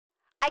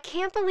I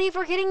can't believe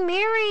we're getting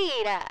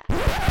married.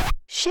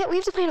 Shit, we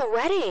have to plan a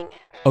wedding.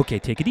 Okay,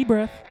 take a deep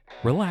breath.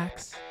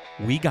 Relax.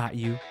 We got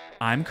you.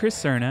 I'm Chris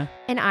Cerna.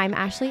 And I'm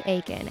Ashley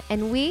Aiken,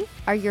 and we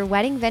are your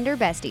wedding vendor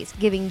besties,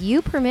 giving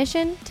you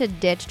permission to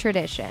ditch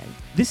tradition.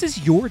 This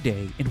is your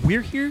day, and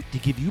we're here to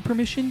give you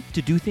permission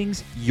to do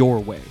things your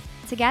way.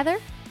 Together,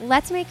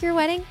 let's make your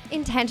wedding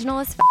intentional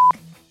as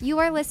f***. You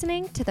are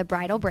listening to The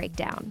Bridal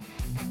Breakdown.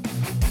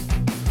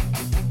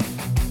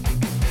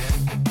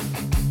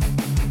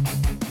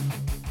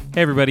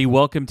 Hey everybody,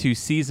 welcome to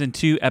Season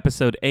 2,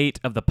 Episode 8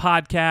 of the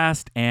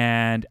podcast,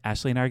 and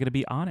Ashley and I are going to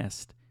be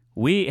honest.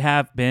 We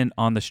have been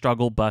on the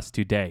struggle bus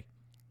today.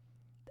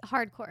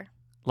 Hardcore.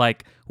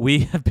 Like, we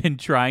have been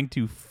trying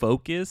to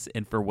focus,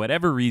 and for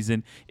whatever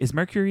reason, is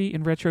Mercury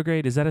in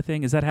retrograde? Is that a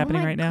thing? Is that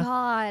happening right now? Oh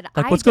my God.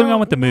 Like, what's going on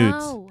with the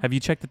know. moods? Have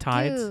you checked the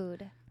tides?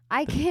 Dude,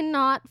 I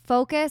cannot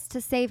focus to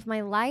save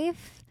my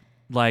life.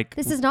 Like,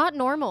 This is not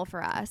normal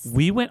for us.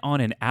 we went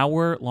on an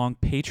hour-long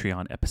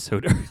Patreon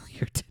episode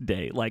earlier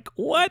today. Like,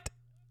 what?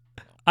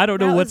 I don't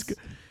know what's...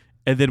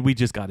 And then we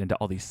just got into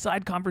all these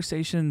side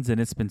conversations, and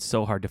it's been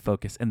so hard to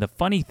focus. And the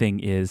funny thing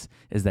is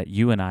that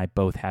you and I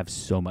both have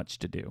so much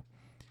to do.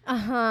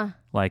 Uh-huh.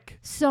 Like...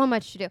 So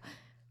much to do.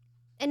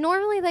 And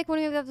normally, like, when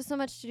we have so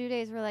much to do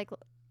days, we're like,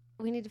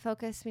 we need to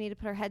focus. We need to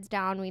put our heads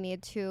down. We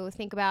need to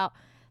think about,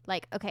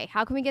 like, okay,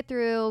 how can we get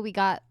through? We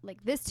got,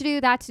 like, this to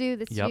do, that to do,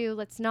 this to do.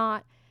 Let's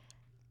not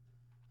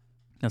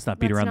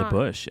beat around the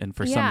bush. And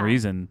for some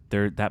reason,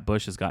 that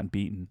bush has gotten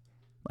beaten.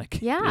 Like,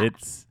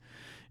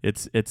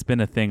 it's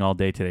been a thing all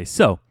day today.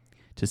 So,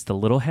 just a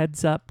little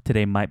heads up.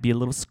 Today might be a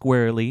little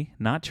squirrely.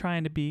 Not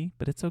trying to be,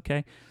 but it's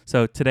okay.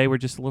 So, today we're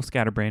just a little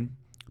scatterbrained.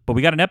 But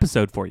we got an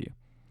episode for you.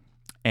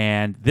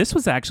 And this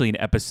was actually an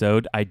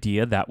episode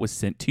idea that was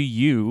sent to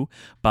you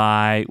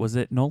by, was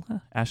it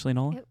Nola? Ashley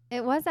Nola?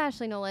 It was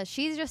Ashley Nola.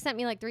 She's just sent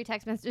me, like, 3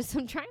 text messages. So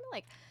I'm trying to,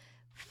 like,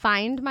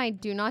 find my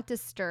do not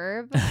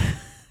disturb.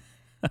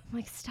 I'm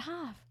like,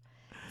 stop.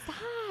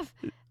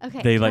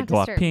 Okay. They like go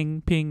off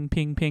ping, ping,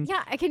 ping, ping.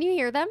 Yeah. Can you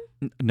hear them?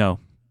 No.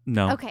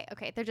 Okay.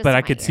 They're just. But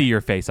I could see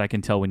your face. I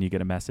can tell when you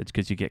get a message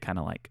because you get kind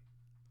of like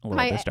a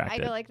little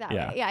distracted. I go like that.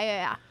 Yeah.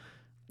 Yeah.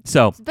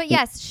 So. But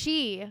yes,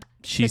 she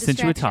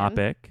sent you a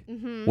topic.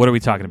 Mm-hmm. What are we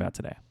talking about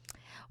today?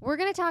 We're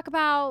going to talk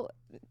about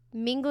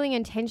mingling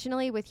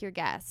intentionally with your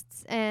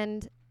guests.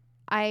 And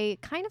I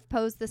kind of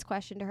pose this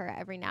question to her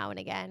every now and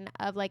again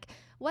of like,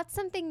 what's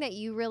something that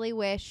you really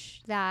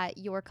wish that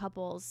your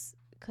couples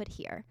could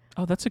hear?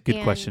 Oh, that's a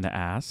good question to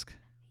ask.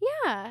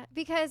 Yeah,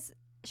 because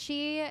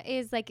she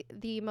is like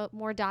the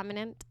more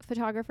dominant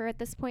photographer at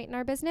this point in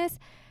our business.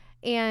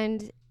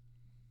 And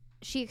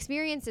she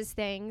experiences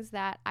things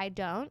that I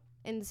don't.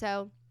 And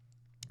so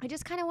I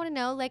just kind of want to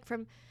know, like,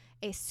 from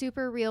a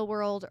super real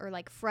world or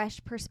like fresh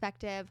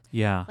perspective.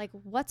 Yeah. Like,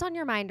 what's on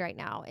your mind right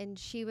now? And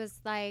she was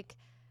like,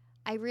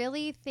 I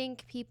really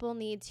think people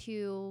need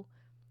to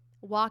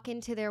walk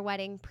into their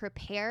wedding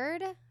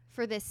prepared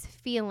for this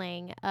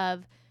feeling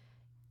of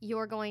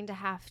you're going to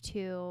have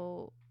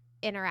to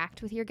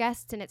interact with your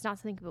guests, and it's not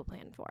something people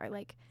plan for.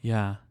 Like,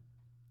 yeah,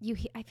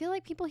 I feel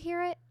like people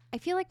hear it. I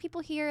feel like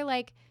people hear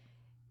like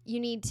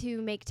you need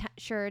to make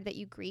sure that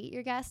you greet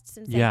your guests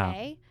and say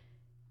hey,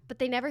 but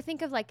they never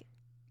think of like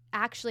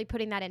actually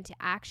putting that into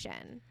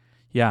action.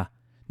 Yeah,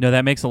 no,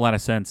 that makes a lot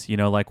of sense. You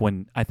know, like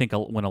when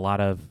a lot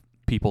of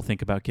people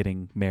think about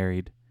getting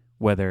married,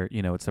 whether,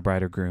 you know, it's the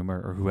bride or groom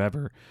or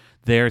whoever,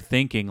 they're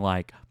thinking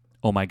like,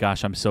 oh my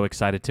gosh, I'm so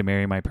excited to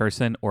marry my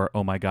person, or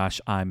oh my gosh,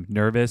 I'm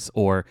nervous,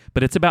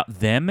 but it's about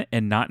them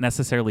and not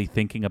necessarily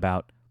thinking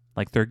about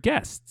like their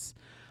guests.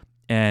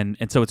 And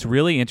so it's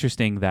really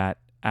interesting that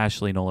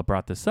Ashley Nola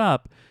brought this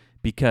up,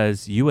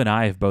 because you and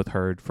I have both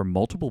heard from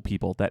multiple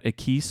people that a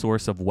key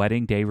source of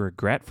wedding day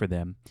regret for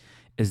them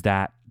is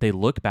that they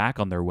look back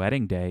on their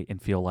wedding day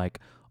and feel like,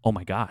 oh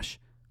my gosh,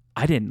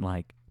 I didn't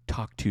like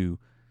talk to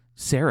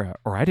Sarah,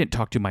 or I didn't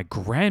talk to my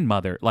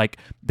grandmother. Like,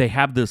 they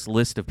have this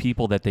list of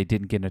people that they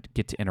didn't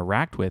get to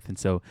interact with, and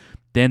so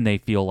then they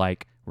feel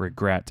like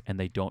regret, and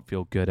they don't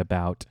feel good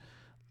about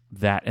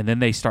that, and then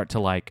they start to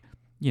like,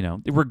 you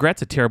know,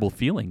 regret's a terrible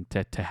feeling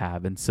to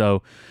have. And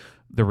so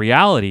the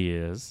reality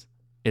is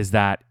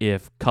that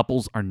if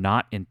couples are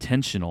not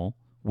intentional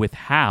with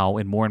how,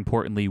 and more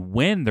importantly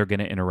when, they're going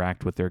to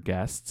interact with their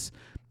guests,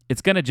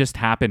 it's going to just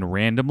happen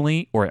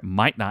randomly, or it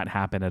might not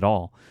happen at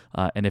all.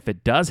 And if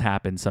it does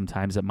happen,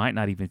 sometimes it might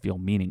not even feel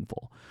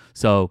meaningful.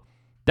 So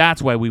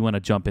that's why we want to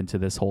jump into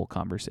this whole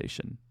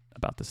conversation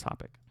about this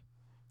topic.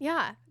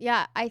 Yeah.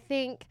 I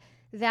think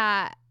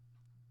that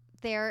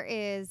there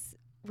is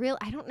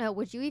I don't know,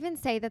 would you even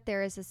say that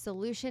there is a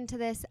solution to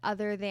this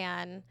other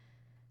than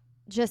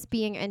just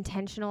being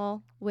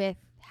intentional with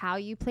how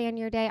you plan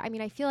your day? I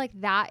mean, I feel like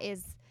that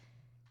is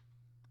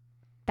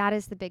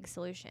the big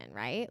solution,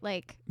 right?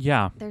 Like,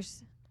 yeah,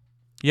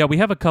 we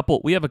have a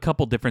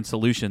couple different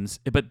solutions,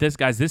 but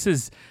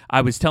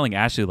I was telling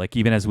Ashley, like,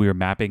 even as we were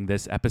mapping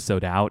this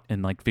episode out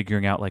and like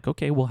figuring out like,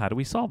 okay, well, how do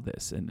we solve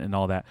this and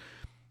all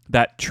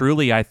that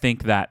truly, I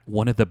think that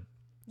one of the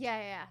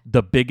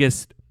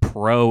biggest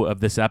pro of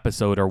this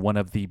episode, or one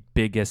of the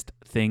biggest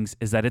things,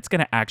 is that it's going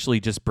to actually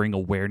just bring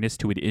awareness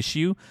to an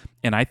issue.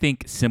 And I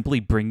think simply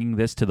bringing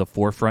this to the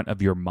forefront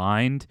of your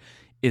mind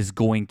is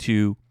going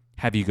to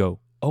have you go,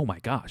 oh my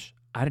gosh,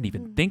 I didn't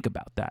even think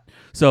about that.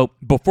 So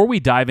before we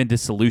dive into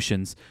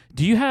solutions,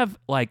 do you have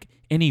like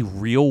any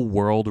real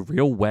world,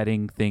 real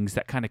wedding things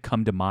that kind of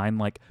come to mind?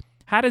 Like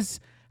how does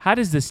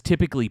this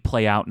typically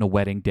play out in a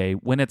wedding day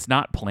when it's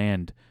not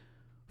planned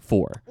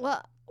for?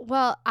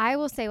 Well, I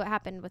will say what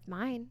happened with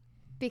mine,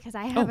 because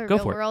I have a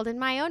real world in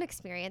my own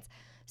experience.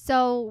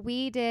 So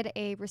we did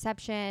a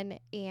reception,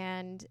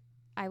 and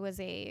I was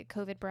a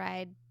COVID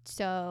bride.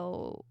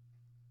 So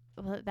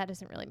that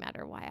doesn't really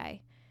matter why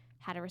I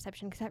had a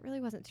reception, because that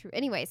really wasn't true.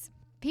 Anyways,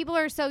 people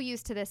are so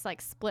used to this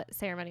like split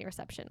ceremony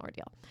reception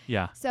ordeal.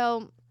 Yeah.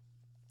 So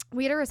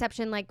we had a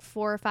reception like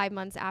 4 or 5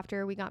 months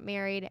after we got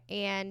married,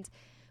 and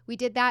we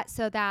did that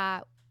so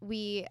that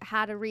we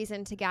had a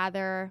reason to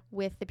gather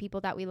with the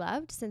people that we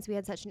loved, since we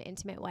had such an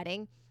intimate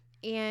wedding.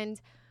 And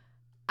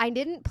I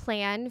didn't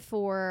plan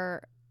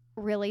for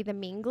really the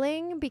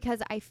mingling,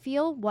 because I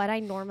feel what I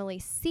normally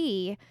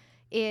see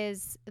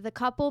is the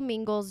couple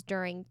mingles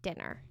during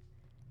dinner.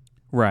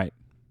 Right.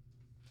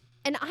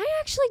 And I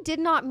actually did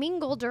not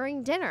mingle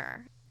during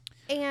dinner.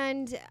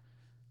 And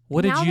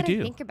what did now you that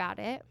do? I think about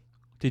it,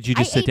 did you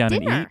just sit down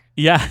dinner. and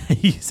eat? Yeah,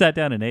 you sat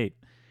down and ate.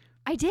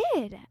 I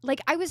did. Like,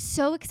 I was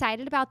so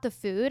excited about the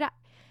food.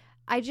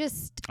 I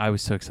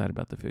was so excited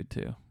about the food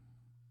too.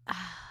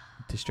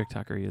 District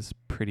Taqueria is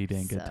pretty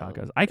dang good So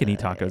tacos. I can eat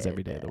tacos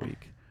every day good. of the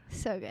week.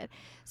 So good.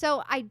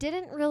 So I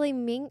didn't really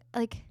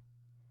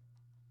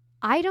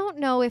I don't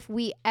know if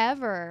we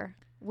ever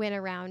went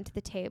around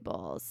the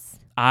tables.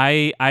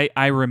 I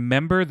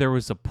remember there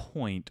was a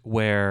point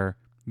where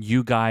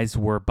you guys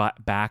were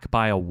back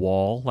by a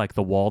wall, like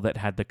the wall that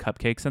had the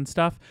cupcakes and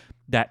stuff,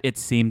 that it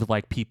seemed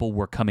like people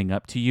were coming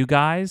up to you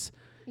guys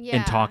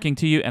and talking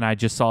to you. And I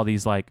just saw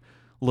these like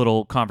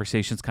little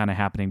conversations kind of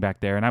happening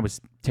back there. And I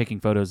was taking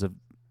photos of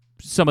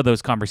some of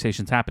those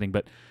conversations happening.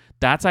 But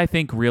that's, I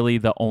think, really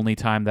the only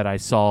time that I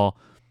saw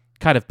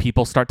kind of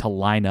people start to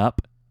line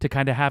up to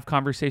kind of have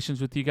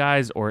conversations with you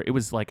guys. Or it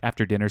was like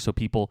after dinner. So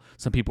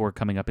some people were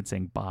coming up and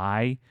saying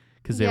bye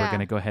because they were going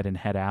to go ahead and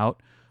head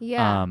out.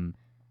 Yeah.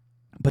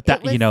 But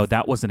that,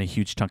 that wasn't a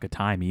huge chunk of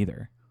time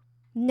either.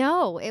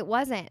 No, it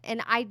wasn't.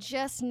 And I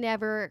just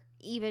never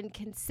even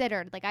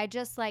considered, like, I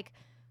just like,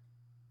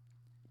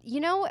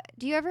 do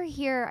you ever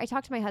hear, I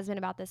talk to my husband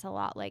about this a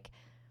lot. Like,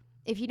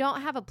 if you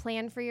don't have a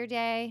plan for your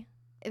day,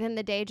 then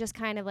the day just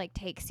kind of like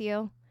takes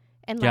you.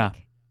 And like,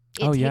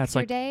 it takes it's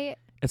your like, day.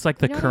 It's like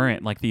the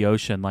current, like the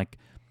ocean. Like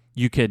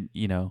you could,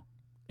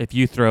 if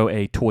you throw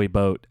a toy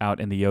boat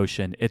out in the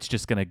ocean, it's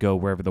just going to go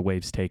wherever the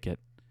waves take it.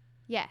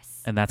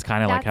 Yes. And that's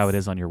kind of like how it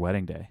is on your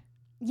wedding day.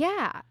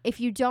 Yeah. If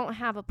you don't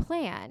have a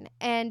plan.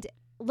 And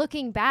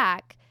looking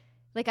back,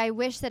 like, I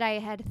wish that I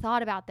had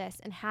thought about this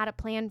and had a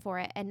plan for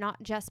it and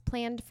not just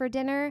planned for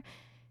dinner,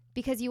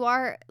 because you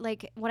are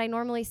like, what I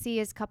normally see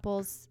is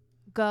couples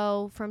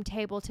go from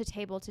table to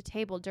table to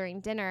table during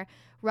dinner,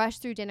 rush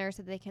through dinner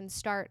so they can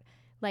start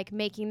like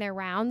making their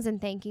rounds and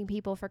thanking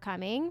people for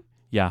coming.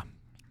 Yeah.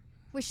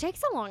 Which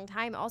takes a long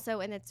time also.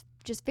 And it's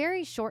just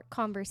very short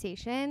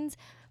conversations,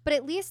 but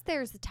at least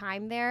there's the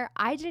time there.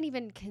 I didn't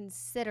even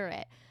consider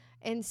it.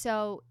 And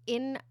so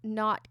in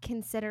not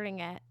considering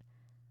it,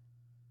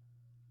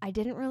 I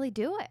didn't really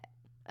do it.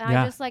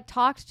 I just like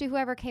talked to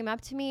whoever came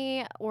up to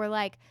me, or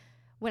like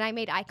when I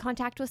made eye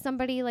contact with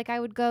somebody, like I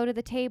would go to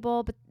the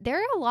table. But there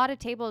are a lot of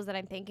tables that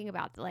I'm thinking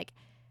about that, like,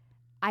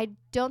 I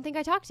don't think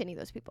I talked to any of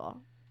those people.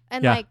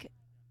 And like,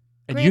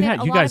 and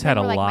granted, you guys had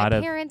a like lot my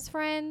of parents'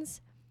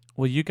 friends.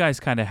 Well, you guys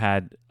kind of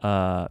had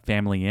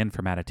family in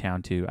from out of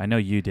town too. I know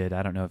you did.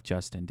 I don't know if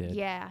Justin did.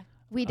 Yeah,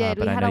 we did.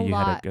 But we I had know a you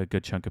lot. had a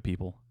good chunk of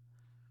people.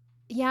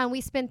 Yeah, and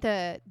we spent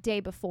the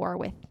day before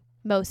with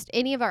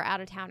any of our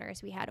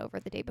out-of-towners we had over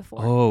the day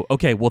before. Oh,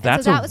 okay. Well,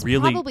 that's so that was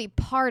probably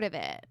part of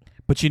it.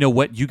 But you know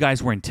what? You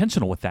guys were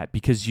intentional with that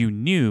because you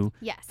knew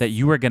that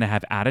you were going to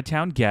have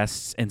out-of-town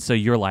guests. And so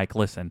you're like,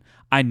 listen,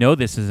 I know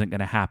this isn't going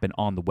to happen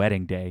on the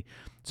wedding day.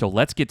 So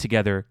let's get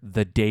together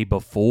the day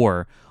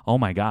before. Oh,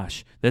 my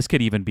gosh. This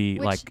could even be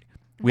like,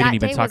 we didn't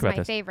even talk about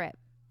this. That day was my favorite,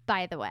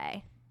 by the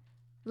way.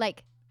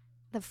 Like,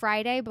 the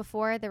Friday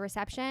before the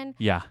reception.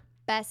 Yeah.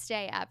 Best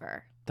day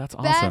ever. That's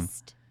awesome.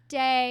 Best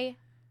day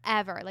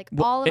ever. Like,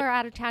 all of our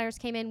out-of-towners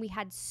came in. We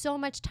had so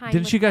much time.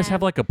 Didn't you guys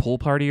have like a pool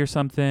party or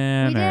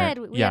something? We did.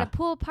 We had a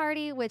pool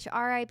party, which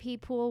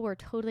RIP pool. We're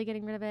totally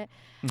getting rid of it.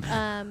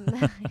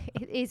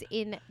 It is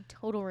in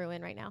total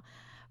ruin right now.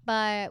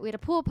 But we had a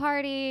pool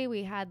party.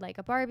 We had like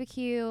a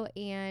barbecue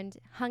and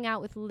hung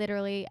out with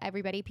literally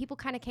everybody. People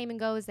kind of came and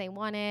go as they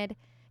wanted.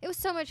 It was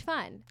so much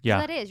fun.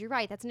 Yeah. So you're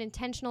right. That's an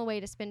intentional way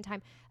to spend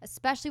time,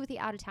 especially with the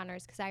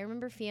out-of-towners, because I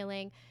remember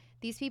feeling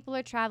these people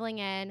are traveling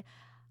in.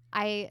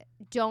 I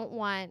don't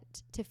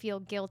want to feel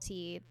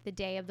guilty the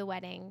day of the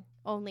wedding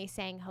only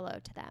saying hello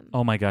to them.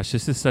 Oh my gosh,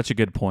 this is such a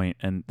good point.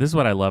 And this is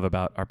what I love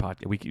about our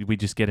podcast. We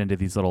just get into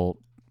these little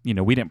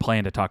we didn't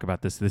plan to talk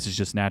about this. This is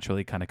just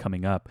naturally kind of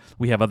coming up.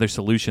 We have other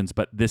solutions,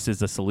 but this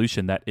is a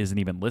solution that isn't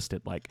even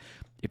listed. Like,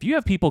 if you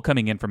have people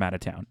coming in from out of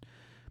town,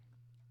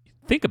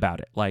 think about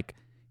it. Like,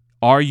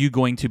 are you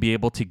going to be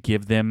able to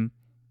give them,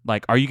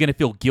 like, are you going to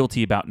feel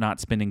guilty about not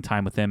spending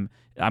time with them?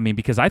 I mean,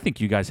 because I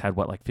think you guys had,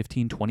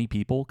 15, 20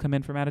 people come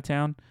in from out of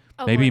town?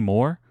 Maybe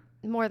more?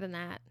 More than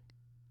that.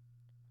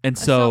 And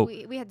so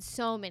we had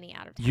so many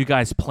out of town. You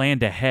guys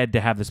planned ahead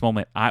to have this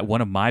moment. One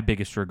of my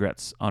biggest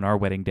regrets on our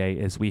wedding day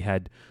is we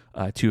had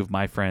two of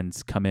my good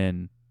friends come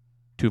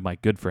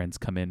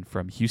in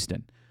from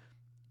Houston,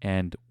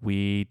 and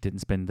we didn't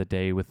spend the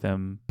day with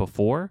them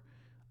before,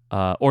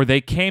 or they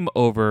came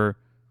over.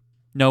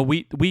 No,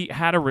 we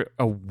had a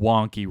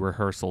wonky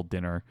rehearsal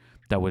dinner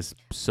that was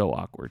so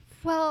awkward.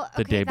 Well,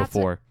 the day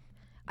before.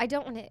 I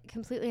don't want to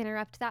completely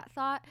interrupt that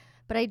thought,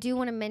 but I do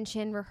want to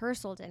mention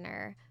rehearsal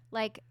dinner.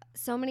 Like,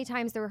 so many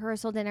times the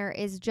rehearsal dinner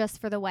is just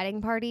for the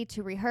wedding party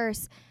to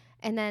rehearse,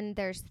 and then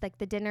there's like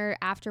the dinner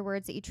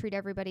afterwards that you treat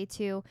everybody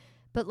to.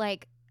 But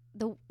like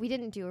we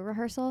didn't do a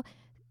rehearsal,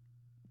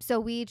 so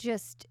we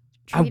just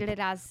treated it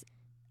as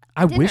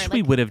I dinner. wish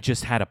we would have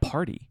just had a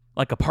party.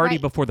 Like a party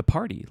before the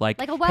party.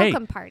 Like a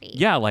welcome party.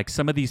 Yeah, like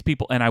some of these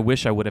people, and I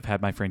wish I would have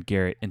had my friend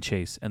Garrett and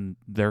Chase and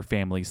their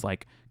families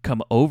like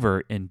come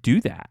over and do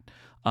that.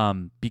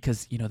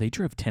 Because, they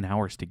drove 10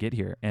 hours to get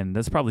here, and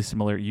that's probably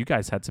similar. You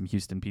guys had some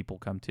Houston people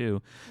come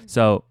too. Mm-hmm.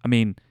 So, I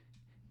mean,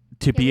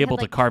 to be able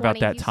to carve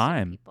out that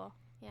time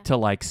to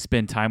like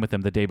spend time with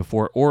them the day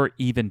before, or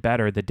even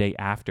better, the day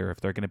after, if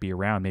they're going to be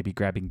around, maybe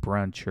grabbing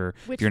brunch, or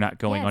if you're not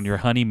going on your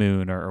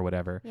honeymoon or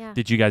whatever. Yeah.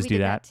 Did you guys do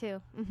that? We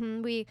did that too.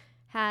 Mm-hmm. We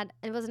had,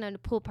 it wasn't a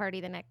pool party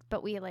the next,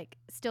 but we like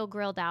still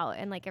grilled out,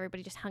 and like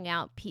everybody just hung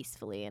out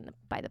peacefully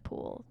by the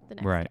pool the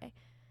next day.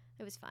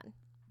 It was fun.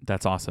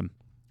 That's awesome.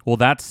 Well,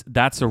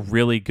 that's a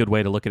really good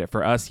way to look at it.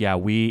 For us, yeah,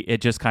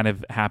 it just kind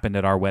of happened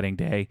at our wedding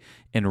day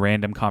in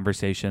random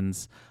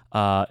conversations,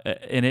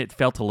 and it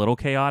felt a little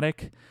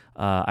chaotic.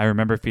 I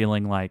remember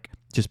feeling like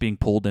just being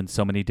pulled in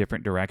so many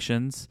different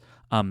directions.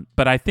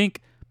 But I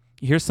think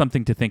here's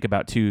something to think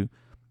about too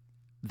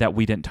that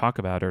we didn't talk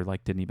about or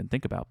like didn't even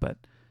think about. But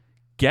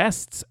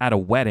guests at a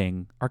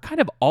wedding are kind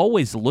of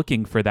always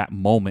looking for that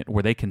moment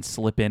where they can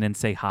slip in and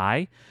say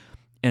hi,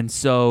 and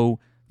so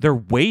they're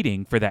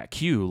waiting for that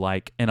cue,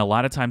 and a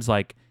lot of times,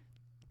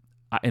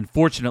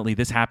 unfortunately,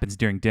 this happens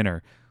during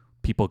dinner.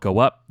 People go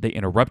up, they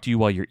interrupt you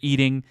while you're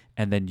eating,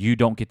 and then you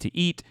don't get to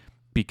eat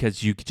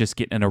because you just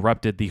get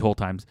interrupted the whole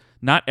time.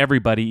 Not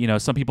everybody,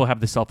 some people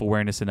have the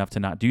self-awareness enough to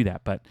not do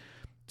that, but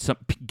some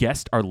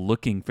guests are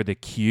looking for the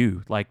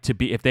cue,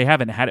 if they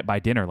haven't had it by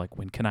dinner,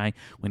 when can I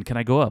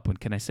go up? When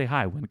can I say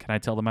hi? When can I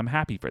tell them I'm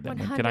happy for them?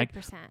 100%. When can I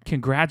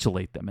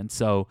congratulate them? And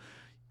so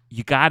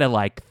you got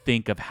to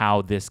think of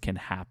how this can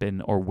happen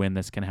or when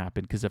this can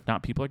happen, because if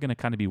not, people are going to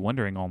kind of be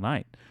wondering all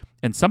night.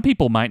 And some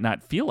people might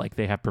not feel like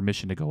they have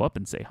permission to go up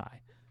and say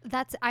hi.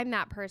 I'm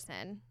that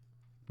person.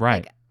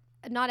 Right.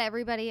 Not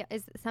everybody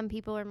is. Some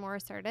people are more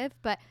assertive,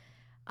 but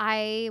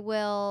I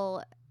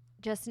will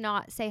just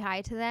not say hi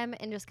to them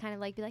and just kind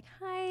of be like,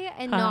 hi,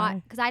 and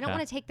not, because I don't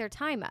want to take their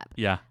time up.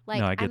 Yeah.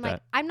 No, I get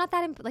that. I'm not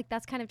that,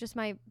 that's kind of just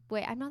my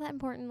way. I'm not that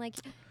important.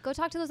 Go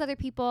talk to those other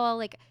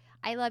people.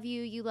 I love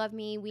you. You love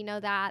me. We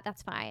know that.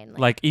 That's fine.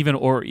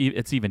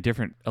 It's even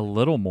different a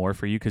little more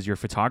for you because you're a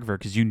photographer,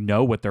 because you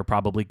know what they're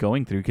probably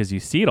going through because you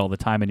see it all the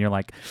time, and you're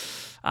like,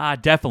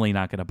 definitely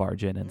not going to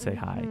barge in and say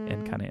hi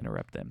and kind of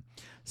interrupt them.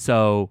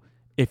 So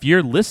if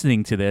you're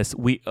listening to this,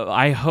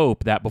 I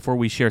hope that before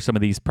we share some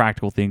of these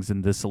practical things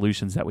and the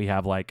solutions that we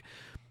have,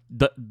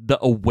 the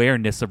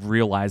awareness of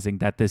realizing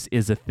that this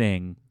is a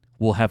thing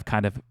will have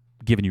kind of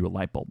given you a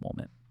light bulb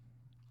moment.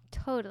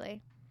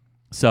 Totally.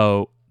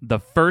 So the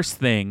first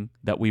thing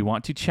that we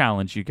want to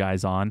challenge you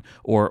guys on,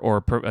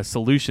 or a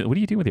solution. What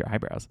are you doing with your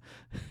eyebrows?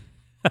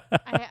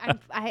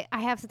 I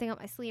have something up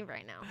my sleeve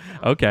right now.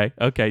 So.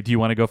 Okay. Do you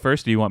want to go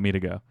first, or do you want me to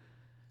go?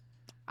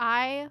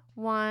 I'll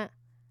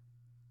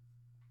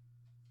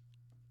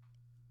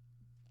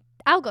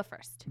go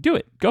first. Do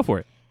it. Go for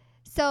it.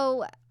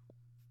 So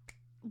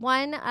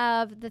one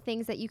of the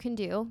things that you can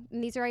do,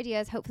 and these are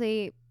ideas,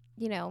 hopefully,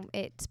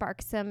 it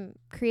sparks some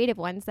creative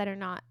ones that are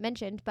not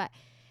mentioned, but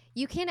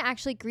you can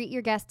actually greet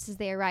your guests as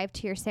they arrive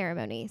to your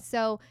ceremony.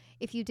 So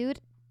if you do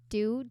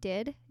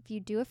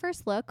a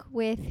first look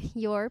with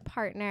your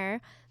partner,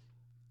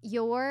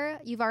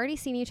 you've already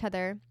seen each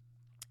other.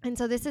 And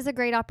so this is a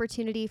great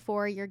opportunity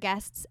for your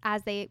guests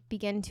as they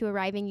begin to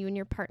arriving, you and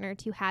your partner,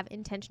 to have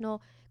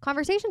intentional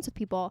conversations with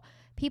people.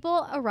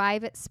 People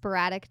arrive at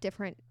sporadic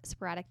different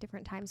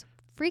times.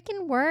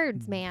 Freaking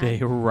words, man.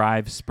 They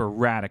arrive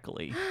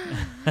sporadically.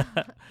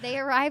 They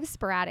arrive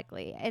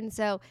sporadically. And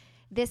so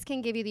this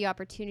can give you the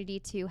opportunity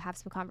to have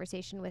some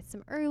conversation with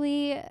some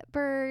early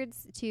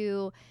birds,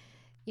 to,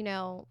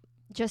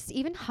 just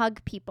even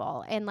hug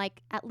people and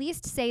at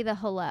least say the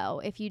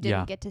hello if you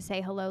didn't get to say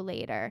hello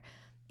later.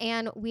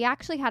 And we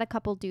actually had a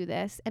couple do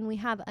this, and we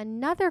have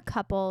another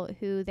couple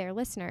who they're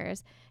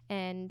listeners,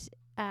 and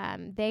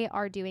they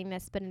are doing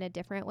this, but in a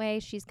different way.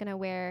 She's going to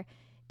wear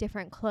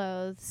different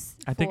clothes.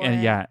 I think, for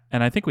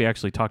and I think we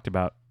actually talked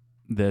about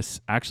this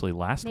actually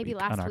last Maybe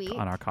week last on our week.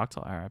 on our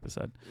cocktail hour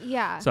episode.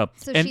 Yeah. So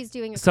and she's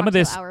doing a some of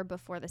cocktail this- hour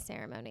before the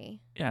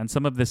ceremony. Yeah, and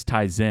some of this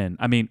ties in.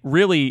 I mean,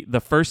 really,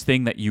 the first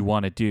thing that you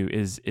want to do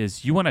is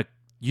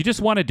you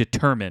just want to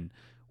determine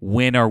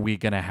when are we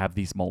going to have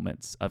these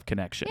moments of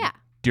connection Yeah.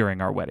 during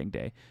our wedding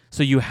day.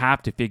 So you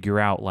have to figure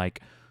out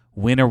like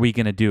when are we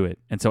going to do it.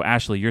 And so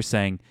Ashley, you're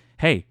saying,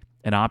 hey,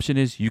 an option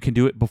is you can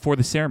do it before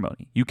the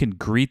ceremony. You can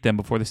greet them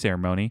before the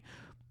ceremony,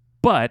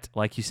 but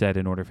like you said,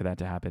 in order for that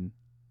to happen,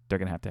 they're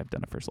going to have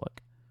done a first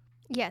look.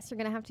 Yes, you're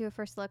going to have to do a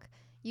first look.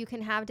 You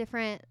can have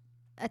different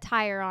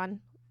attire on,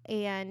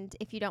 and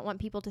if you don't want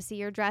people to see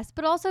your dress,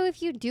 but also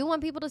if you do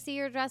want people to see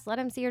your dress, let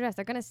them see your dress.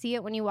 They're going to see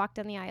it when you walk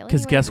down the aisle.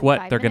 Because anyway, guess every what?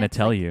 5 They're going to minutes.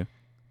 tell Like, you.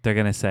 They're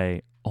going to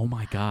say, oh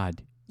my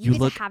God, you get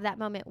look to have that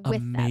moment with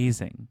them.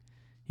 amazing.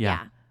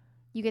 Yeah.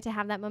 You get to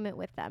have that moment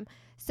with them.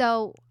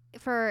 So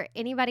for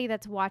anybody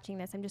that's watching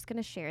this, I'm just going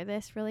to share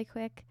this really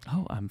quick.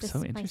 Oh, I'm This so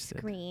is interested. my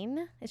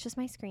screen. It's just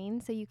my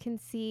screen. So you can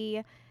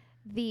see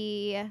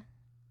the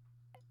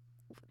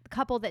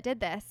couple that did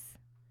this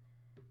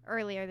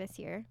earlier this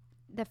year.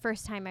 The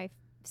first time I've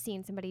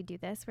seen somebody do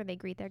this where they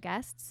greet their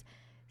guests.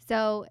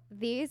 So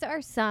these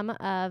are some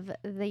of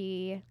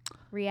the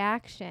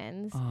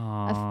reactions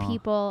of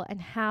people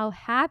and how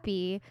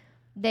happy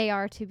they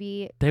are to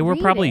be They were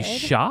probably greeted.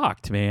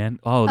 shocked, man.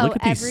 Oh, look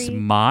at these every-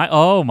 smiles.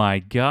 Oh my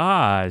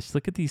gosh.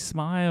 Look at these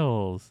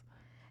smiles.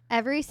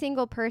 Every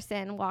single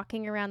person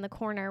walking around the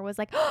corner was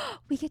like, oh,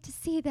 we get to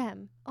see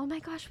them. Oh my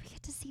gosh, we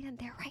get to see them.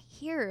 They're right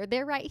here.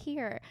 They're right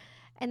here.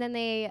 And then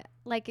they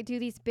like do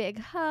these big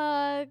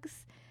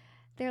hugs.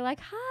 They're like,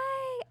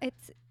 hi.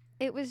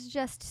 It was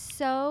just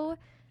so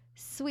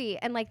sweet.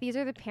 And like these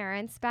are the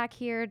parents back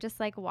here just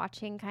like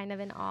watching kind of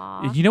in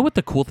awe. You know what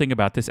the cool thing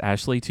about this,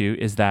 Ashley, too,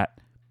 is that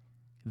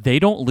they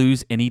don't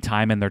lose any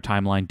time in their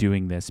timeline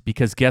doing this,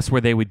 because guess where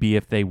they would be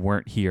if they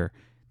weren't here?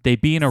 They'd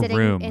be in a Sitting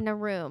room in a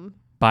room.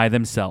 by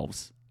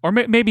themselves, or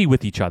maybe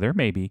with each other,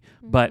 maybe,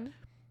 but Mhm.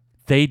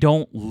 they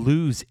don't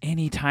lose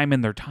any time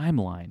in their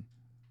timeline.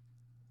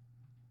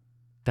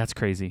 That's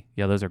crazy.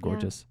 Yeah, those are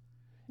gorgeous.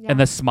 Yeah. And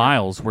the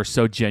smiles were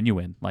so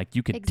genuine. Like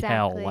you could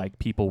tell, Exactly. like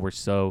people were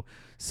so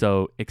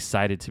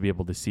excited to be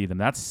able to see them.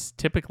 That's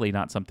typically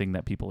not something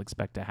that people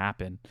expect to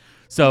happen.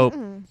 So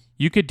Mm-mm.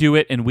 you could do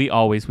it. And we've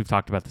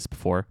talked about this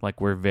before.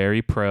 Like we're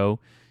very pro,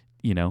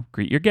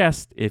 greet your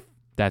guest if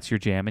that's your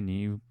jam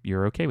and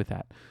you're okay with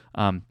that.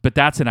 But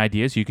that's an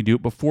idea. So you can do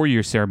it before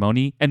your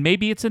ceremony, and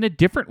maybe it's in a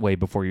different way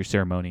before your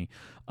ceremony.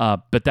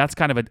 But that's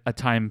kind of a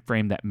time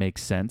frame that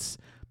makes sense.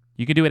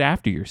 You can do it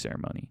after your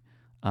ceremony.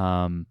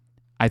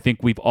 I think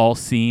we've all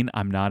seen,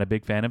 I'm not a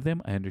big fan of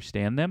them. I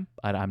understand them,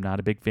 but I'm not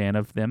a big fan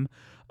of them.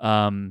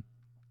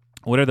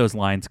 What are those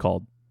lines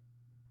called?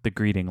 The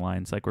greeting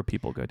lines, like where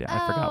people go down.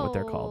 I forgot what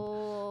they're called.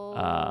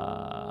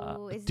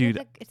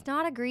 Dude. It's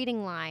not a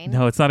greeting line.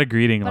 No, it's not a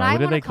greeting But line. I What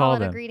do want they to call call it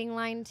a them? greeting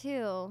line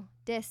too.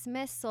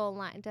 Dismissal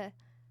line.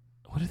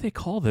 What do they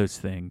call those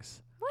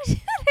things? What do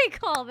they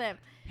call them?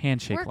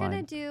 Handshake We're line.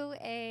 gonna do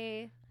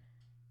a.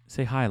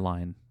 Say hi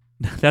line.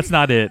 That's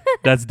not it.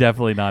 That's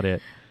definitely not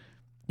it.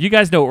 You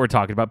guys know what we're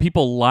talking about.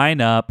 People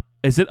line up.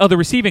 Is it? Oh, the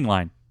receiving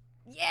line.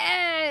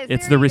 Yes.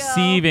 It's there the you go.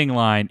 receiving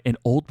line. And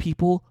old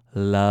people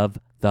love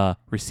the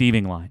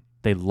receiving line.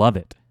 They love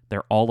it.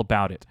 They're all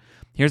about it.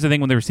 Here's the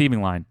thing with the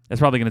receiving line. That's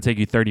probably going to take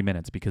you 30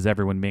 minutes because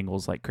everyone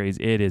mingles like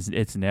crazy.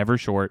 It's never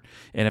short.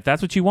 And if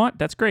that's what you want,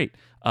 that's great.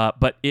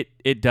 But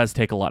it does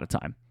take a lot of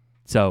time.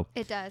 So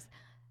It does.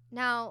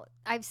 Now,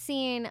 I've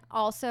seen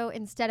also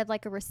instead of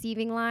like a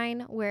receiving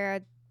line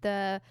where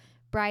the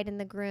bride and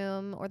the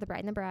groom or the bride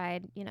and the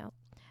bride,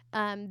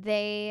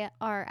 they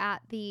are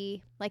at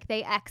they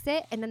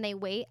exit and then they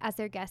wait as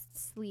their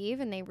guests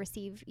leave and they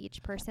receive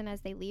each person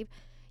as they leave.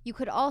 You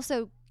could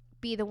also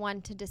be the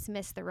one to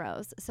dismiss the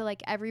rows. So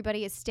like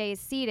everybody stays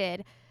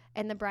seated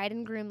and the bride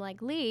and groom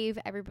leave,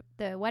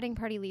 the wedding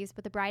party leaves,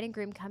 but the bride and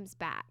groom comes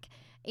back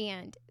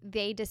and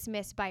they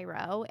dismiss by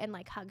row and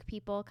hug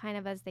people kind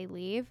of as they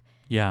leave.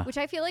 yeah. Which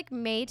I feel like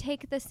may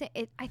take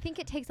I think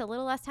it takes a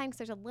little less time because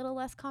there's a little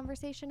less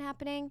conversation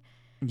happening.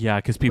 Yeah,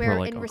 because people Where are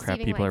like, in oh crap,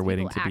 receiving people are lines,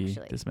 waiting people to be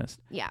actually- dismissed.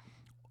 Yeah.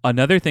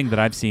 Another thing that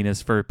I've seen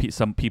is for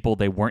some people,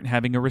 they weren't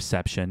having a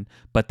reception,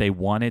 but they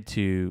wanted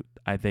to,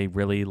 they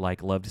really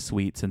loved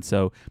sweets. And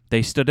so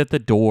they stood at the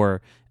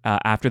door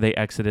after they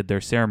exited their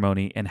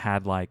ceremony and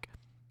had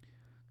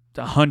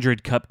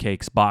 100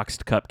 cupcakes,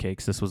 boxed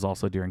cupcakes. This was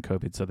also during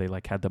COVID. So they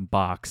had them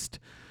boxed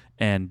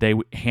and they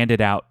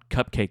handed out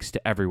cupcakes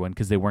to everyone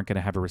because they weren't going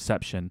to have a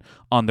reception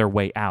on their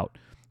way out.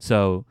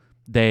 So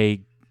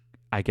they,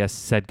 I guess,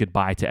 said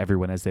goodbye to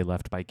everyone as they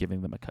left by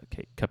giving them a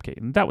cupcake.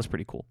 And that was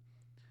pretty cool.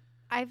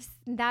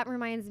 That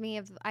reminds me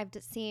of I've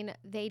seen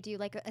they do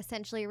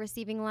essentially a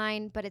receiving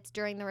line, but it's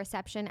during the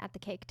reception at the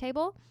cake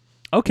table.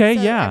 Okay,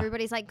 So yeah.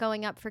 everybody's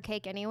going up for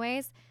cake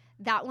anyways.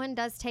 That one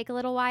does take a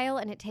little while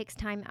and it takes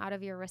time out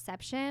of your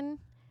reception.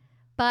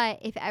 But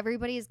if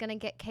everybody is going to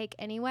get cake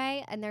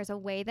anyway, and there's a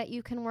way that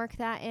you can work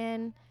that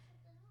in,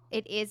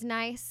 it is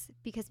nice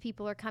because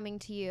people are coming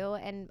to you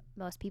and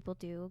most people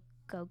do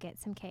go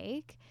get some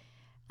cake.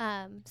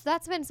 So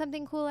that's been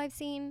something cool I've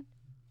seen.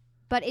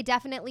 But it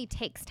definitely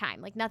takes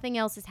time. Like nothing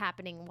else is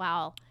happening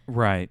while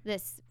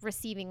this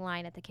receiving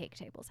line at the cake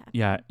table is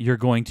happening. Yeah, you're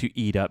going to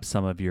eat up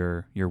some of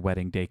your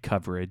wedding day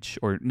coverage,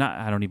 or not.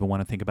 I don't even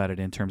want to think about it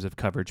in terms of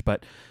coverage,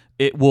 but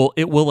it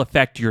will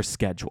affect your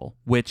schedule,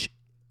 which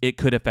it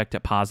could affect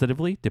it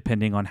positively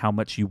depending on how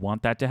much you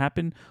want that to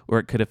happen, or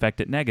it could affect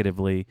it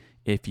negatively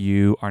if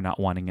you are not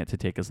wanting it to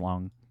take as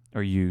long,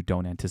 or you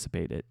don't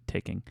anticipate it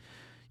taking.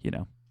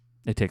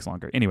 It takes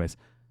longer. Anyways,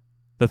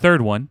 the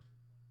third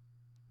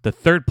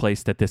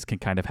place that this can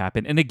kind of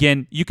happen, and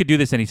again, you could do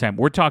this anytime.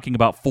 We're talking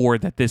about 4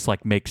 that this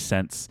like makes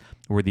sense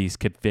where these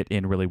could fit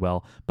in really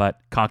well, but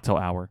cocktail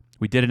hour.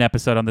 We did an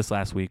episode on this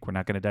last week. We're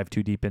not going to dive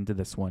too deep into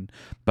this one,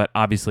 but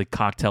obviously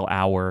cocktail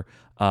hour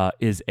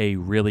is a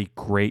really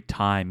great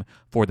time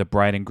for the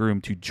bride and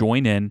groom to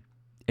join in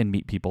and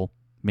meet people,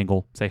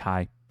 mingle, say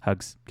hi,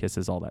 hugs,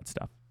 kisses, all that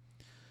stuff.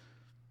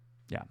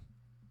 Yeah.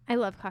 I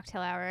love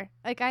cocktail hour.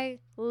 Like I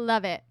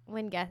love it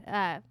when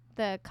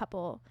the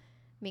couple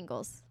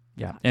mingles.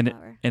 Yeah, and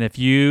if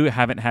you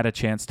haven't had a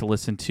chance to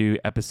listen to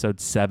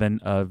episode 7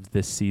 of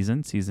this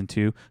season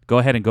 2, go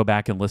ahead and go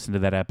back and listen to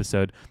that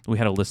episode. We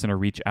had a listener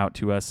reach out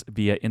to us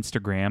via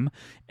Instagram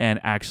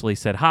and actually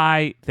said,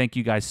 hi, thank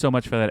you guys so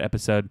much for that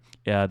episode.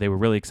 They were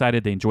really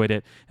excited. They enjoyed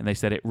it. And they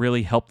said it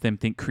really helped them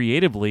think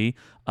creatively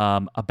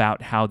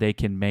about how they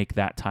can make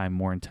that time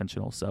more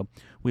intentional. So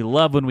we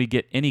love when we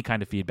get any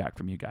kind of feedback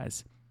from you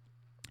guys.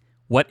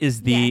 What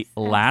is the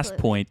last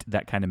point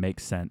that kind of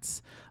makes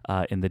sense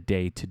in the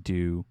day to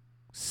do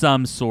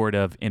some sort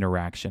of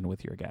interaction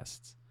with your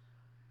guests?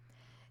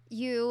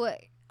 You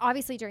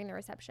obviously during the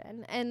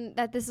reception, and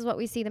that this is what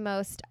we see the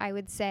most. I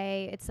would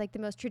say it's like the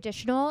most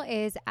traditional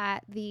is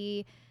at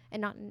the,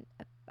 and not,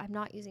 I'm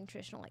not using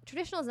traditional. Like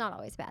traditional is not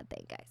always a bad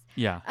thing, guys.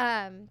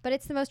 Yeah. But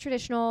it's the most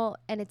traditional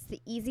and it's the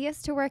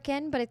easiest to work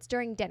in, but it's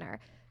during dinner.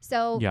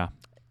 So yeah,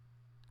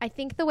 I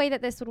think the way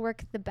that this would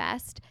work the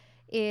best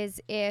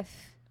is if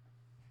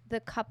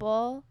the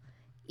couple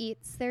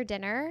eats their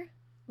dinner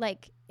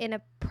like in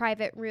a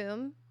private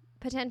room,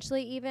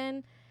 potentially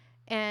even,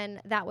 and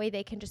that way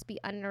they can just be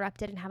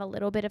uninterrupted and have a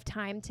little bit of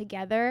time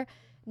together,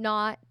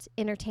 not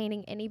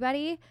entertaining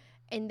anybody,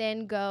 and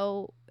then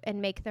go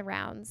and make the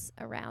rounds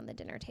around the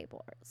dinner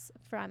tables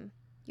from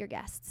your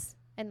guests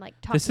and like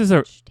talk to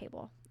each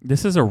table.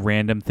 This is a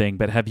random thing,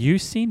 but have you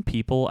seen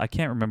people, I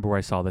can't remember where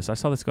I saw this. I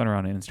saw this going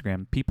around on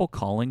Instagram, people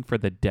calling for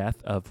the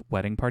death of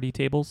wedding party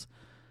tables.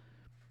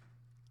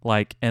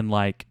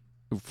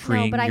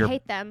 Freeing I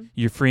hate them.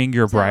 You're freeing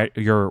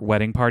your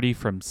wedding party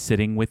from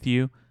sitting with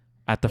you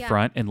at the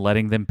front and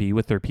letting them be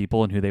with their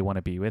people and who they want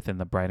to be with, and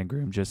the bride and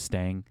groom just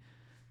staying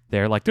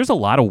there. Like there's a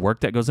lot of work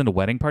that goes into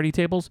wedding party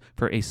tables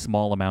for a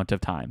small amount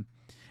of time,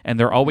 and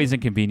they're always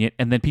inconvenient.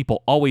 And then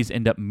people always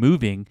end up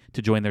moving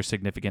to join their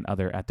significant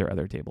other at their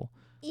other table.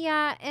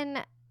 Yeah,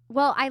 and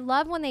well, I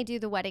love when they do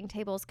the wedding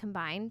tables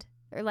combined,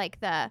 or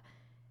like the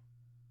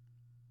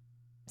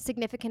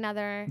significant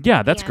other.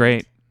 Yeah, that's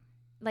great.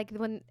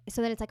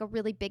 So then it's like a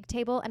really big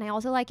table, and I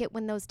also like it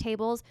when those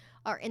tables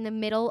are in the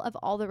middle of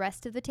all the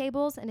rest of the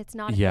tables, and it's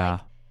not like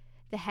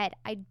the head.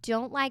 I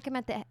don't like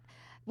them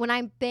when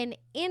I've been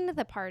in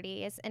the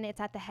parties and it's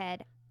at the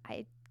head.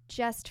 I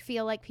just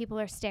feel like people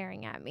are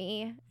staring at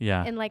me,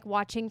 and like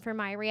watching for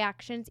my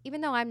reactions,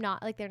 even though I'm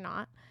not. Like they're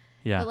not.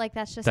 Yeah, but like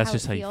that's just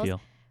how you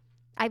feel.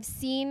 I've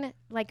seen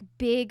like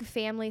big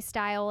family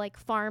style like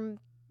farm.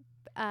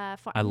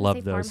 I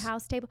love those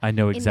farmhouse table. I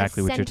know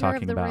exactly what you're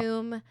talking about.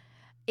 Room.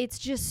 It's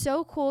just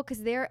so cool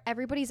because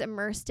everybody's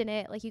immersed in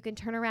it. Like you can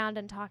turn around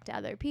and talk to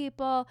other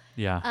people.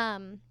 Yeah.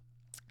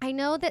 I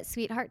know that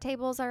sweetheart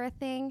tables are a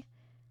thing,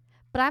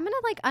 but I'm gonna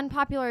like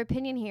unpopular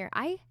opinion here.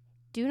 I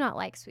do not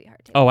like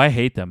sweetheart tables. Oh, I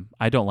hate them.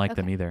 I don't like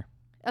them either.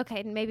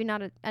 Okay, maybe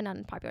not an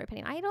unpopular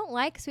opinion. I don't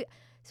like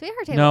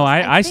sweetheart tables. No,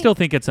 I still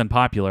think it's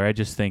unpopular. I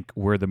just think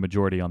we're the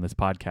majority on this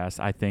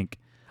podcast. I think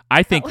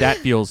that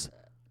feels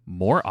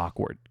more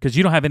awkward because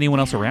you don't have anyone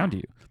else around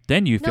you.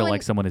 Then you feel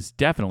like someone is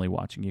definitely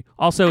watching you.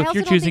 Also, if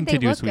you're choosing to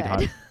do a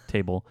sweetheart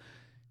table,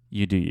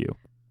 you do you.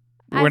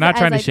 We're not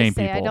trying to shame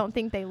people. I don't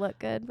think they look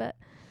good, but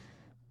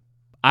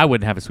I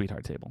wouldn't have a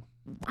sweetheart table.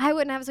 I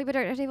wouldn't have a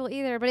sweetheart table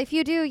either. But if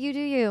you do, you do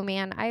you,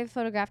 man. I've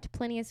photographed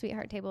plenty of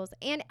sweetheart tables,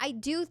 and I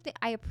do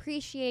I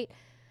appreciate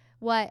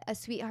what a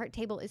sweetheart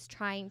table is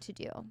trying to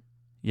do.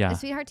 Yeah, a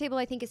sweetheart table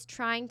I think is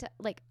trying to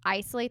like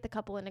isolate the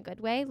couple in a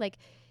good way, like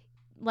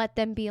let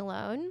them be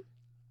alone.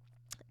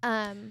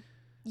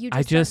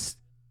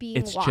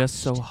 It's watched.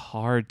 Just so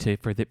hard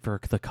for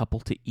the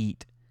couple to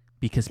eat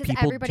because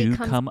people do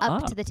come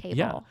up to the table.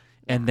 Yeah.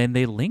 And then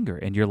they linger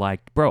and you're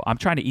like, bro, I'm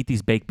trying to eat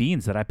these baked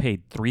beans that I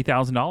paid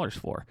 $3,000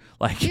 for.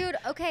 Like, dude,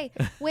 okay.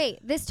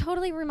 Wait, this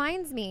totally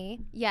reminds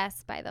me.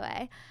 Yes, by the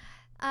way.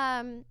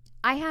 I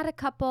had a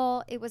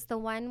couple, it was the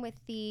one with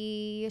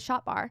the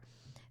shot bar.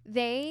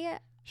 They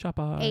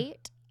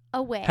ate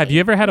away. Have you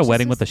ever had a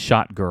wedding with a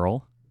shot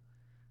girl?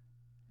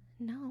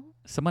 No.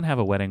 Someone have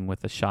a wedding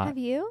with a shot. Have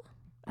you?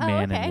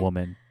 Man and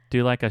woman.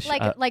 Do like a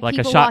like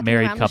a shot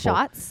married couple.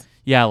 Shots?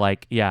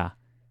 Yeah,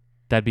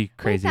 That'd be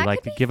crazy. that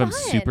Like could be give them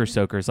super fun.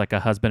 soakers, like a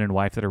husband and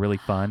wife that are really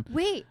fun.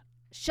 Wait,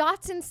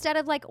 shots instead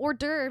of like hors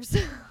d'oeuvres.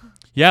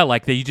 Yeah,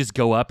 like you just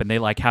go up and they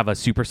like have a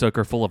super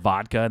soaker full of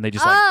vodka and they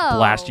just like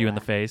blast you in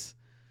the face.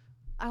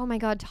 Oh my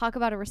God, talk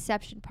about a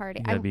reception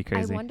party. That'd be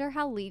crazy. I wonder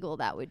how legal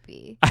that would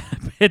be.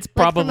 It's Like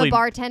probably from a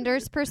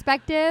bartender's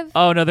perspective.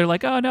 Oh no, they're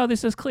like, oh no,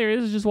 this is clear.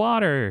 This is just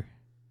water.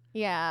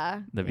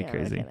 Yeah. That'd be no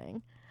crazy.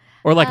 kidding.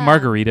 Or like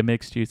margarita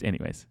mixed juice.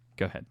 Anyways,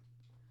 go ahead.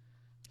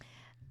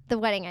 The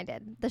wedding I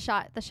did. The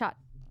shot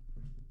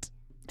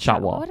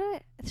Wall.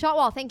 Shot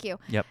wall, thank you.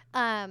 Yep.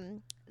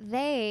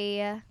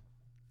 They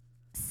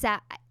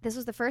sat. This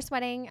was the first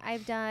wedding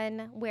I've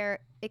done where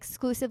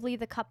exclusively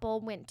the couple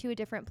went to a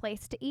different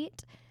place to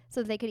eat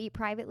so they could eat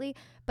privately.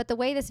 But the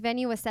way this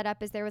venue was set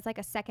up is there was like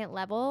a second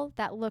level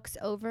that looks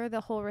over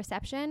the whole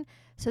reception.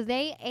 So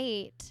they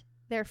ate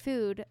their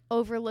food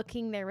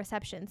overlooking their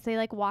reception. So they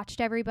like watched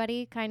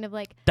everybody kind of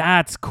like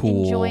That's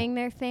cool. enjoying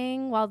their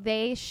thing while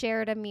they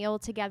shared a meal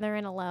together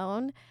and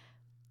alone.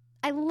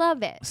 I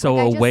love it. So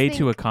Like, I a just way think-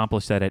 to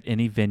accomplish that at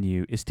any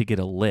venue is to get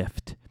a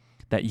lift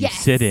that you Yes.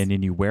 sit in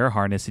and you wear a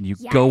harness and you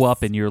go up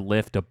Yes. in your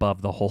lift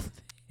above the whole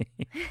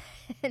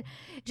thing.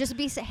 just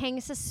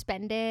hang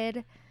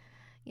suspended.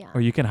 Yeah.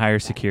 Or you can hire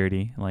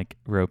security, like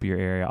rope your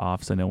area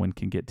off so no one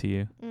can get to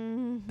you.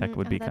 Mhm. That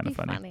would be that'd kind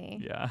of be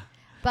funny. Yeah.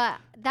 But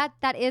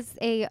that is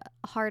a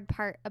hard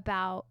part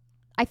about.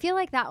 I feel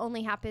like that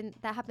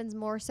happens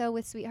more so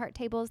with sweetheart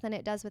tables than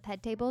it does with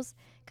head tables,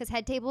 because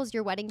head tables,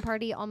 your wedding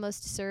party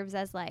almost serves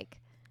as like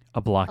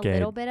A blockade. a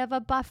little bit of a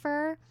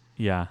buffer,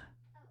 Yeah.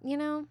 you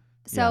know.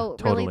 Yeah, So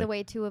totally. really, the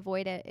way to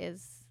avoid it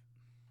is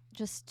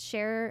just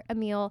share a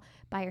meal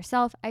by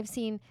yourself. I've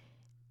seen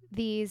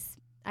the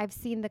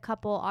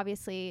couple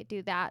obviously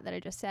do that I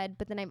just said,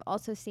 but then I've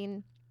also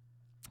seen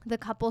the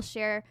couple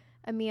share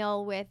a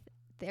meal with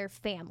their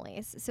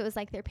families. So it was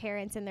like their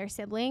parents and their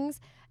siblings,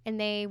 and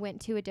they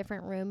went to a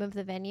different room of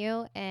the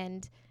venue,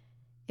 and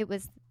it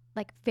was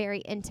like very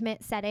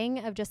intimate setting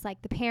of just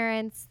like the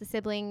parents, the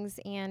siblings,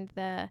 and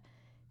the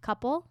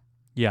couple,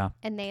 Yeah.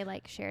 and they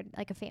like shared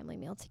like a family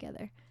meal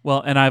together.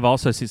 Well, and I've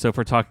also seen, so if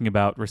we're talking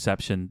about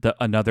reception,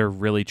 another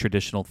really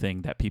traditional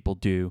thing that people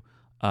do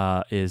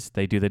is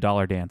they do the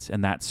dollar dance,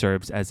 and that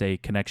serves as a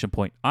connection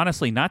point.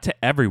 Honestly, not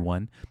to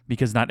everyone,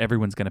 because not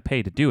everyone's going to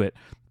pay to do it,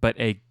 but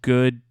I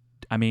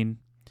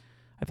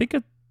think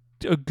a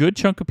good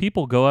chunk of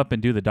people go up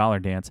and do the dollar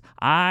dance.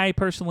 I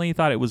personally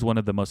thought it was one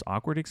of the most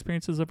awkward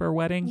experiences of our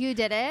wedding. You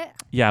did it?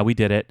 Yeah, we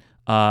did it.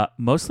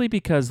 Mostly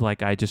because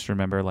like I just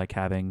remember like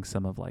having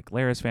some of like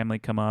Lara's family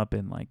come up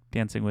and like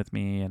dancing with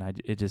me, and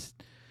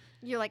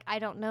You're like, I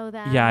don't know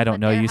that. Yeah, I don't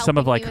know you. Some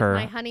of like her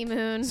my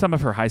honeymoon. some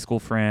of her high school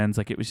friends,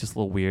 like it was just a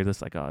little weird.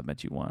 It's like, oh, I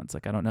met you once.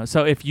 Like I don't know.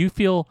 So if you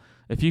feel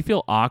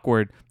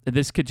awkward,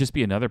 this could just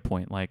be another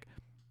point. Like,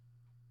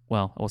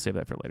 well, we'll save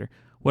that for later.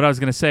 What I was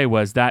gonna say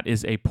was that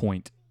is a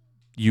point.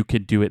 You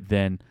could do it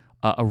then.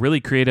 A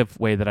really creative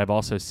way that I've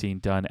also seen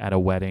done at a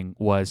wedding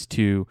was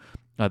to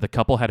the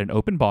couple had an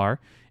open bar,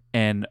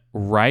 and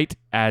right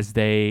as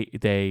they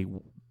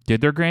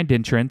did their grand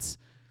entrance,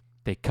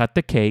 they cut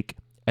the cake,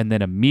 and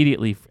then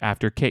immediately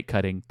after cake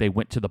cutting, they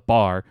went to the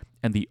bar,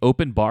 and the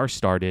open bar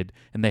started,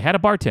 and they had a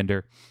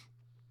bartender,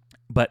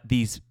 but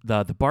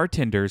the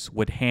bartenders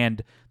would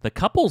hand the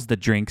couples the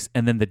drinks,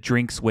 and then the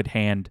drinks would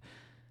hand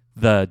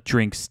the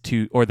drinks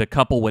to, or the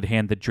couple would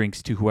hand the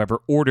drinks to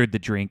whoever ordered the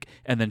drink,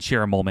 and then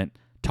share a moment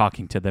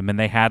talking to them. And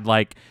they had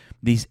like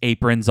these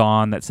aprons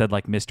on that said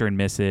like Mr. and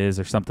Mrs.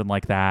 or something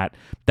like that.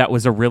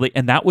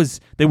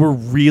 They were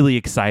really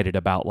excited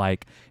about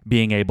like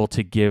being able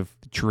to give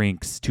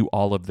drinks to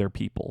all of their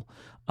people.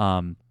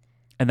 And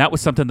that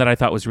was something that I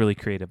thought was really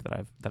creative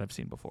that I've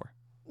seen before.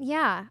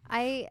 Yeah,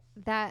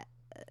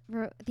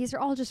 these are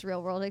all just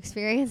real world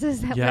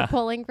experiences that Yeah. we're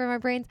pulling from our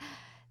brains.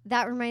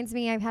 That reminds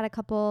me, I've had a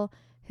couple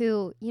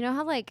who, you know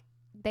how like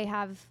they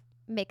have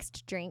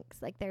mixed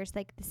drinks, like there's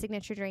like the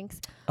signature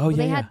drinks. Oh, Well, yeah,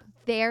 they yeah. had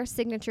their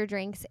signature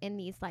drinks in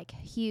these like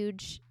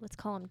huge, let's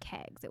call them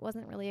kegs. It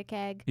wasn't really a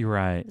keg. You're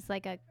right. It was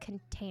like a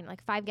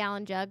like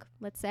 5-gallon jug,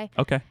 let's say.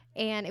 Okay.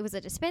 And it was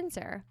a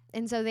dispenser.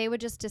 And so they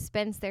would just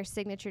dispense their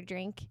signature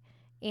drink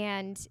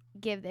and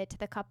give it to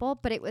the couple.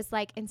 But it was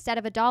like, instead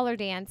of a dollar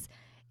dance,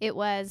 it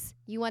was,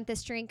 you want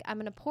this drink, I'm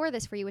going to pour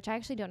this for you, which I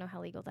actually don't know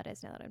how legal that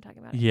is now that I'm talking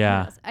about it.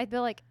 Yeah. I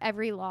feel like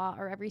every law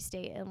or every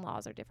state and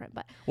laws are different.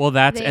 But Well,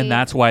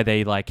 that's why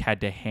they like had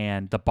to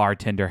hand, the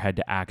bartender had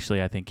to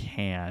actually, I think,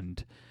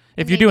 hand.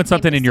 If you're they doing gave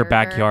something the in your server-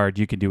 backyard,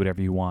 you can do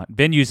whatever you want.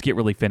 Venues get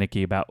really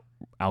finicky about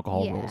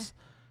alcohol Yeah. rules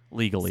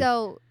legally.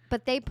 So,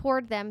 but they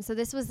poured them. So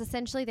this was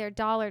essentially their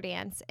dollar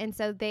dance. And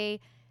so they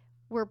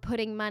were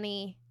putting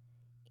money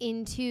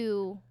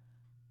into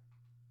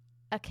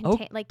a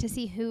like to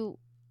see who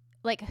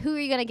are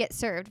you going to get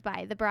served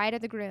by, the bride or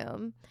the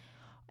groom?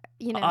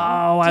 You know.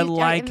 Oh, I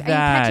like are you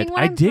that. catching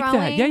what I I'm dig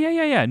throwing? that.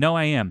 Yeah. No,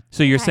 I am.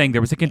 So you're Okay. saying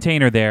there was a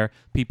container there.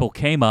 People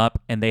came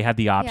up and they had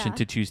the option Yeah.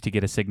 to choose to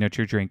get a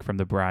signature drink from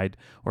the bride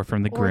or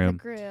from the Or groom.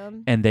 the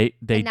groom. And they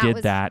And that did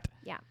was- that.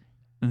 yeah.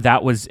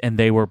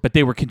 they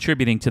were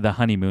contributing to the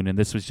honeymoon, and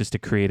this was just a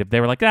creative. They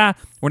were like,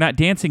 we're not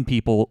dancing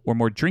people, we're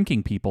more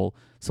drinking people,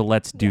 so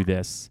let's do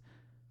this,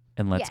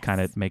 and let's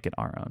kind of make it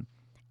our own.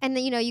 And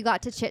then, you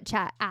got to chit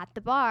chat at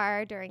the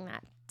bar during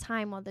that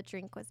time while the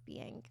drink was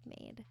being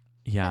made.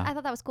 Yeah. I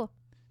thought that was cool.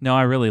 No,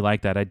 I really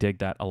like that. I dig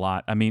that a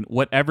lot. I mean,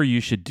 whatever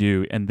you should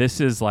do, and this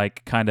is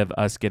like kind of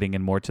us getting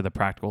in more to the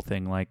practical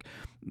thing, like,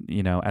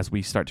 as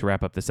we start to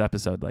wrap up this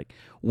episode, like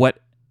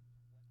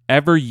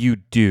whatever you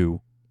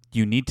do,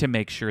 you need to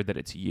make sure that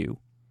it's you.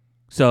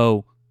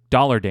 So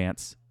dollar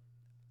dance,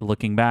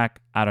 looking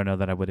back, I don't know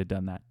that I would have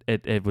done that.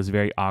 It was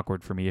very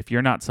awkward for me. If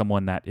you're not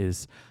someone that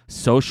is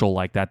social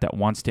like that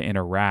wants to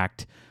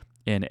interact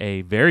in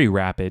a very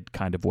rapid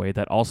kind of way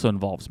that also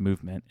involves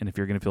movement, and if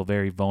you're going to feel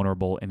very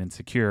vulnerable and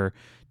insecure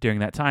during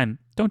that time,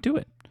 don't do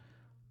it.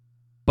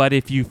 But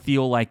if you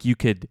feel like you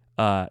could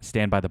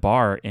stand by the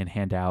bar and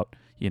hand out,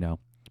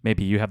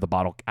 maybe you have the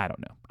bottle. I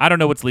don't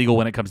know what's legal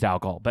when it comes to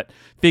alcohol, but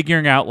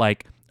figuring out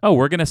like, oh,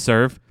 we're going to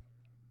serve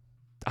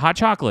hot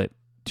chocolate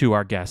to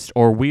our guests,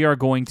 or we are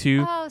going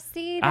to,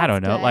 I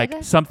don't know, good.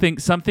 like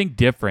something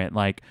different.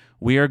 Like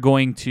we are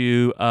going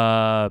to,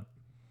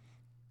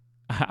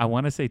 I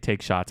want to say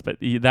take shots, but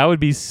that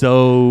would be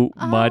so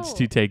much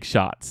to take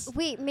shots.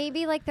 Wait,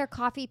 maybe like they're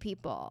coffee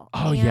people.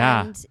 Oh,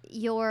 and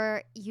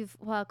you've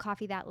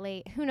coffee that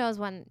late. Who knows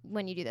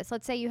when you do this?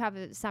 Let's say you have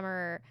a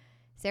summer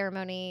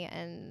ceremony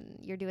and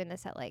you're doing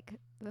this at like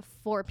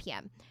 4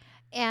 p.m.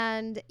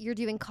 and you're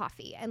doing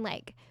coffee, and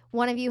like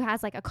one of you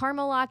has like a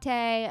caramel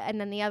latte and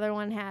then the other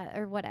one has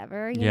or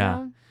whatever, you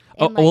know?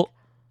 And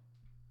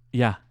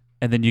yeah.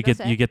 And then you get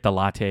the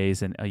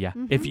lattes and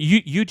If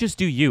you just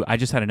do you. I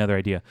just had another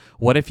idea.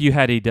 What if you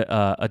had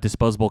a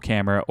disposable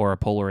camera or a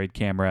Polaroid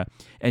camera,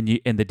 and the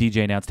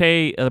DJ announced,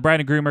 "Hey, the bride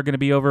and groom are going to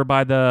be over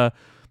by the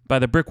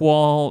brick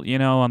wall,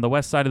 on the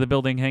west side of the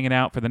building, hanging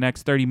out for the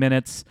next 30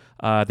 minutes.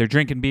 They're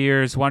drinking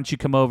beers. Why don't you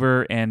come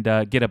over and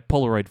get a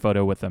Polaroid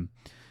photo with them?"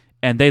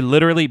 And they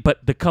literally,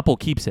 but the couple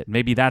keeps it.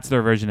 Maybe that's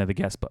their version of the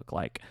guest book.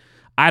 Like,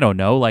 I don't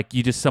know. Like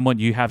you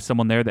have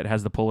someone there that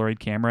has the Polaroid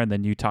camera, and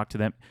then you talk to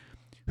them.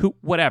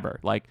 Whatever,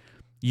 like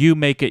you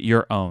make it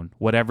your own,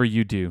 whatever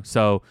you do.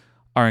 So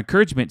our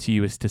encouragement to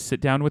you is to sit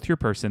down with your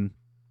person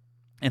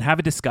and have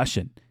a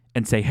discussion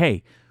and say,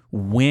 hey,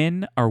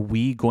 when are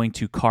we going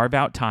to carve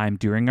out time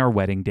during our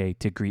wedding day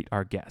to greet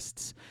our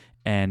guests?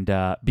 And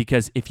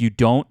because if you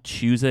don't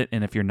choose it,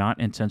 and if you're not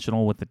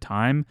intentional with the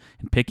time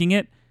and picking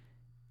it,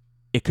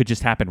 it could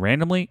just happen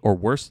randomly, or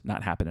worse,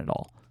 not happen at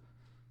all.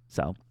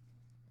 So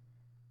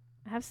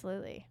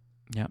absolutely.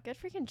 Yeah. Good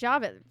freaking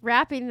job at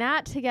wrapping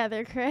that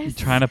together, Chris.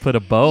 You're trying to put a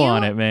bow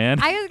on it, man.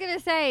 I was going to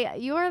say,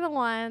 you're the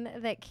one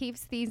that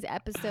keeps these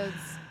episodes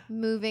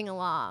moving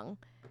along.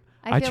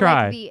 I feel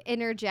try. like the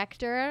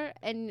interjector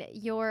in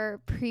your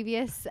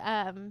previous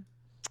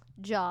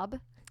job.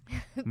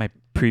 My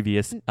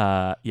previous,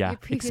 Your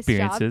previous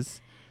experiences.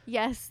 Job,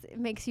 yes, it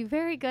makes you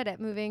very good at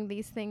moving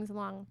these things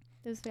along.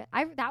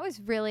 That was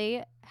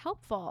really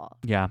helpful.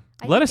 Yeah.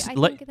 I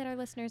think that our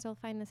listeners will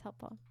find this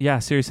helpful. Yeah,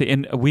 seriously.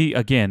 And we,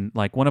 again,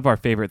 like one of our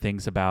favorite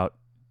things about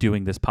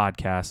doing this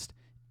podcast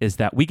is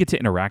that we get to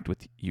interact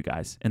with you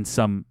guys in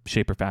some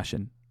shape or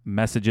fashion.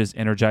 Messages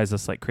energize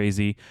us like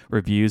crazy.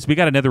 Reviews. We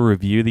got another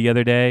review the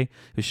other day.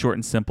 It was short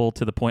and simple,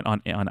 to the point,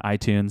 on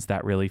iTunes.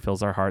 That really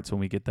fills our hearts when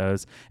we get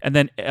those. And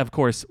then, of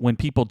course, when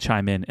people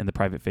chime in the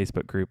private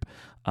Facebook group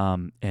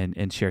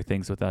and share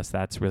things with us,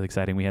 that's really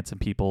exciting. We had some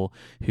people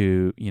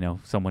who,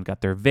 someone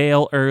got their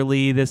veil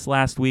early this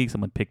last week.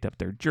 Someone picked up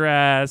their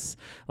dress.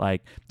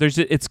 Like,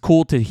 it's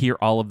cool to hear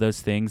all of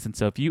those things. And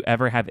so if you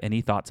ever have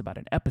any thoughts about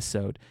an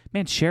episode,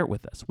 man, share it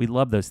with us. We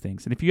love those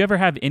things. And if you ever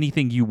have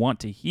anything you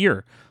want to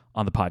hear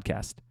on the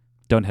podcast,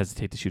 don't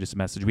hesitate to shoot us a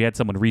message. We had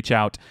someone reach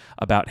out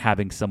about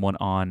having someone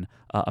on,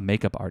 a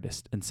makeup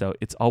artist, and so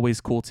it's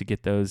always cool to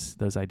get those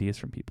ideas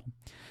from people.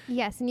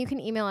 Yes, and you can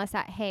email us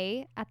at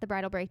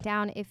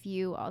hey@thebridalbreakdown if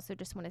you also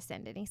just want to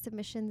send any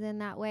submissions in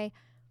that way.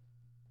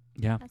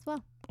 Yeah, as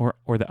well.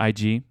 Or the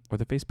IG or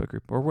the Facebook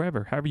group or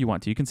wherever, however you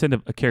want to. You can send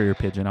a carrier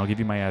pigeon. I'll give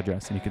you my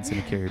address, and you can send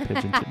a carrier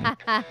pigeon to me.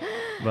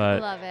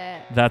 But love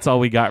it. That's all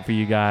we got for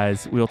you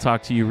guys. We'll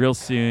talk to you real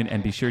soon,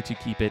 and be sure to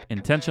keep it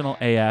intentional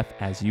AF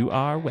as you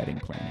are wedding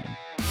planning.